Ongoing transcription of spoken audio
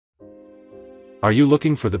Are you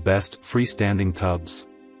looking for the best freestanding tubs?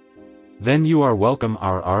 Then you are welcome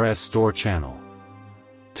our RS Store channel.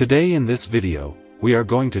 Today in this video, we are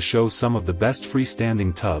going to show some of the best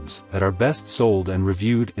freestanding tubs that are best sold and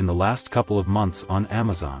reviewed in the last couple of months on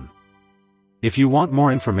Amazon. If you want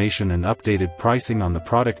more information and updated pricing on the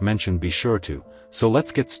product mentioned, be sure to, so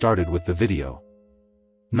let's get started with the video.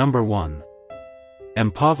 Number 1.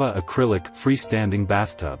 Empava Acrylic Freestanding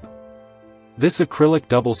Bathtub. This acrylic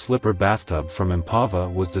double slipper bathtub from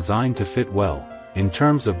Empava was designed to fit well, in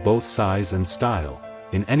terms of both size and style,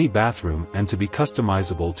 in any bathroom and to be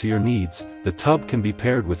customizable to your needs. The tub can be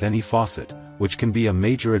paired with any faucet, which can be a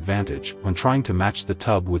major advantage when trying to match the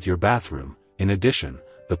tub with your bathroom. In addition,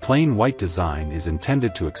 the plain white design is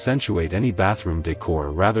intended to accentuate any bathroom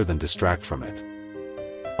decor rather than distract from it.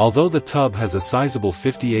 Although the tub has a sizable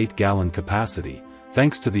 58-gallon capacity,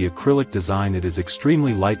 thanks to the acrylic design it is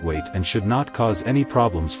extremely lightweight and should not cause any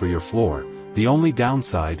problems for your floor. The only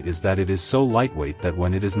downside is that it is so lightweight that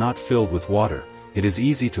when it is not filled with water, it is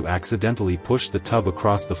easy to accidentally push the tub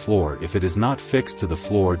across the floor if it is not fixed to the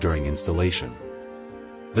floor during installation.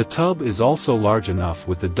 The tub is also large enough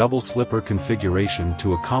with the double slipper configuration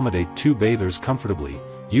to accommodate two bathers comfortably.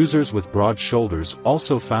 Users with broad shoulders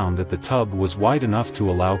also found that the tub was wide enough to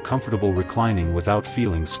allow comfortable reclining without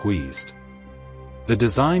feeling squeezed. The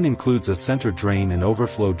design includes a center drain and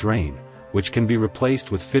overflow drain, which can be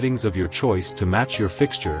replaced with fittings of your choice to match your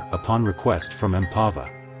fixture upon request from Empava.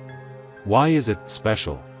 Why is it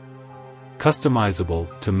special? Customizable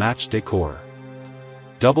to match decor.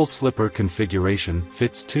 Double slipper configuration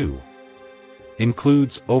fits too.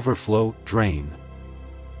 Includes overflow drain.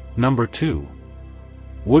 Number 2.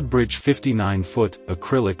 Woodbridge 59-foot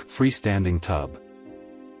acrylic freestanding tub.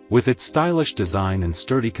 With its stylish design and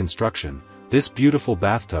sturdy construction, this beautiful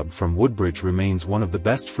bathtub from Woodbridge remains one of the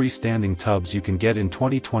best freestanding tubs you can get in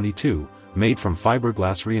 2022, made from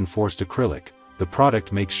fiberglass reinforced acrylic. The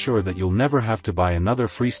product makes sure that you'll never have to buy another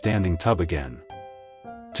freestanding tub again.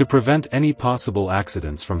 To prevent any possible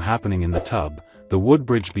accidents from happening in the tub, the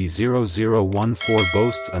Woodbridge B0014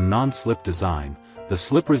 boasts a non-slip design. The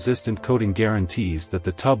slip-resistant coating guarantees that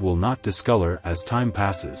the tub will not discolor as time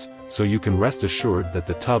passes, so you can rest assured that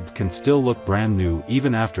the tub can still look brand new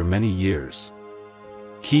even after many years.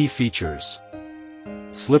 Key features.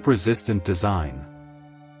 Slip-resistant design.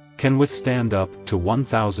 Can withstand up to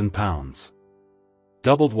 1,000 pounds.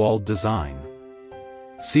 Double-walled design.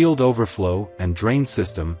 Sealed overflow and drain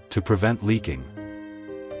system to prevent leaking.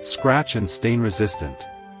 Scratch and stain resistant.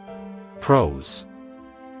 Pros.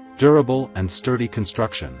 Durable and sturdy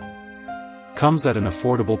construction. Comes at an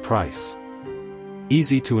affordable price.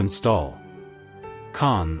 Easy to install.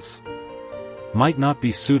 Cons. Might not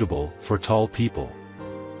be suitable for tall people.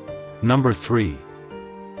 Number 3.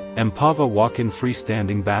 Empava Walk-in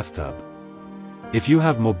Freestanding Bathtub. If you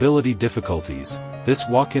have mobility difficulties, this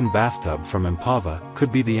walk-in bathtub from Empava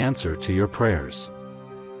could be the answer to your prayers.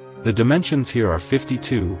 The dimensions here are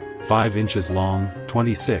 52, 5 inches long,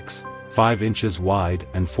 26, 5 inches wide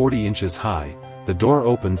and 40 inches high. The door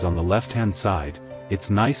opens on the left-hand side. It's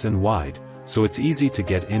nice and wide, so it's easy to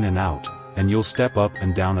get in and out, and you'll step up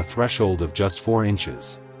and down a threshold of just 4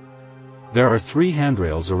 inches. There are 3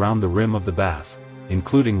 handrails around the rim of the bath,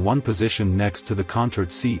 including one positioned next to the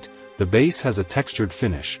contoured seat. The base has a textured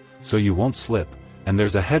finish, so you won't slip, and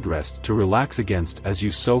there's a headrest to relax against as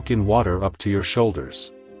you soak in water up to your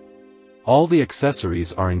shoulders. All the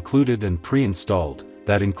accessories are included and pre-installed.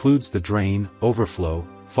 That includes the drain, overflow,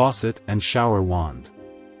 faucet and shower wand.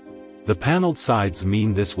 The paneled sides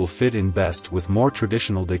mean this will fit in best with more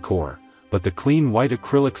traditional decor, but the clean white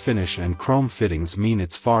acrylic finish and chrome fittings mean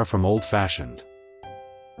it's far from old-fashioned.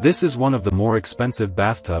 This is one of the more expensive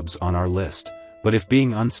bathtubs on our list, but if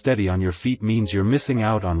being unsteady on your feet means you're missing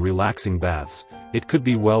out on relaxing baths, it could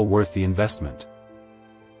be well worth the investment.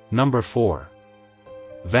 Number 4.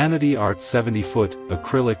 Vanity Art 70-foot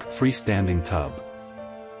acrylic freestanding tub.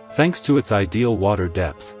 Thanks to its ideal water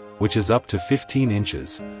depth, which is up to 15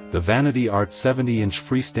 inches, the Vanity Art 70-inch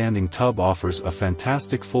freestanding tub offers a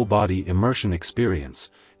fantastic full-body immersion experience.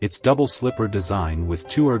 Its double slipper design with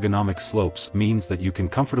 2 ergonomic slopes means that you can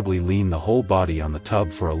comfortably lean the whole body on the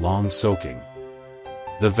tub for a long soaking.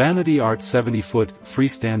 The Vanity Art 70-foot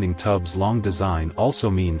freestanding tub's long design also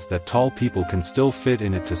means that tall people can still fit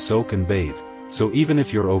in it to soak and bathe, so even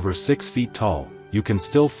if you're over 6 feet tall, you can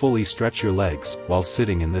still fully stretch your legs while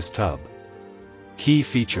sitting in this tub. Key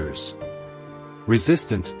features.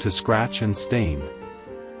 Resistant to scratch and stain.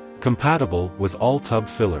 Compatible with all tub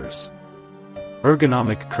fillers.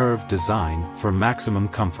 Ergonomic curved design for maximum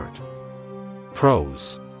comfort.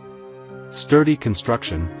 Pros. Sturdy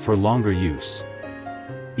construction for longer use.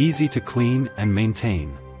 Easy to clean and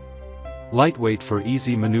maintain. Lightweight for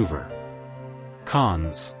easy maneuver.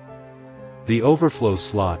 Cons. The overflow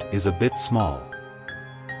slot is a bit small.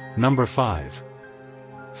 Number 5.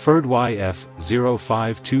 Ferd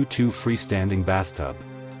YF0522 Freestanding Bathtub.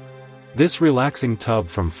 This relaxing tub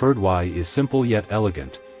from Ferd Y is simple yet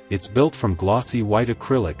elegant. It's built from glossy white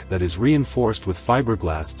acrylic that is reinforced with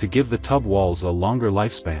fiberglass to give the tub walls a longer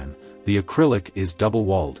lifespan. The acrylic is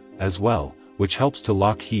double-walled, as well, which helps to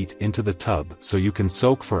lock heat into the tub so you can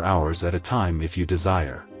soak for hours at a time if you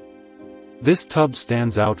desire. This tub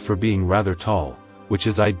stands out for being rather tall, which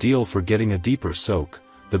is ideal for getting a deeper soak.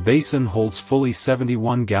 The basin holds fully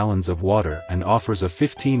 71 gallons of water and offers a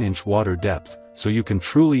 15-inch water depth, so you can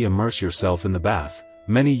truly immerse yourself in the bath.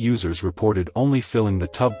 Many users reported only filling the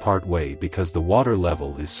tub part way because the water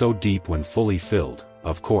level is so deep when fully filled.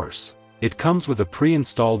 Of course, it comes with a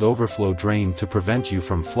pre-installed overflow drain to prevent you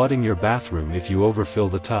from flooding your bathroom if you overfill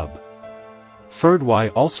the tub. Ferd Y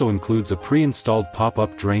also includes a pre-installed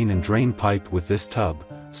pop-up drain and drain pipe with this tub.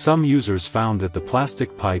 Some users found that the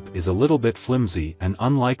plastic pipe is a little bit flimsy and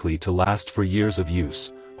unlikely to last for years of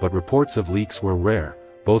use, but reports of leaks were rare.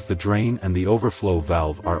 Both the drain and the overflow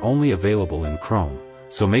valve are only available in chrome,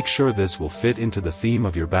 so make sure this will fit into the theme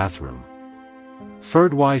of your bathroom.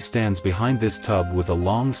 Ferd Y stands behind this tub with a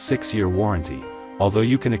long 6-year warranty, although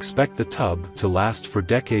you can expect the tub to last for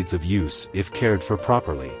decades of use if cared for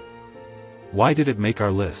properly. Why did it make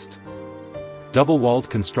our list? Double-walled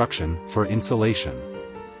construction for insulation.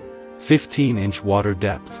 15-inch water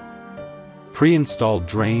depth. Pre-installed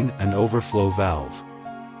drain and overflow valve.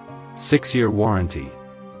 6-year warranty.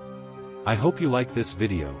 I hope you like this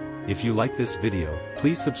video. If you like this video,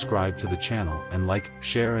 please subscribe to the channel and like,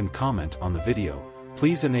 share and comment on the video.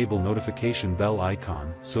 Please enable notification bell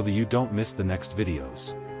icon so that you don't miss the next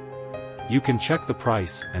videos. You can check the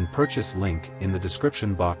price and purchase link in the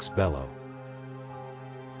description box below.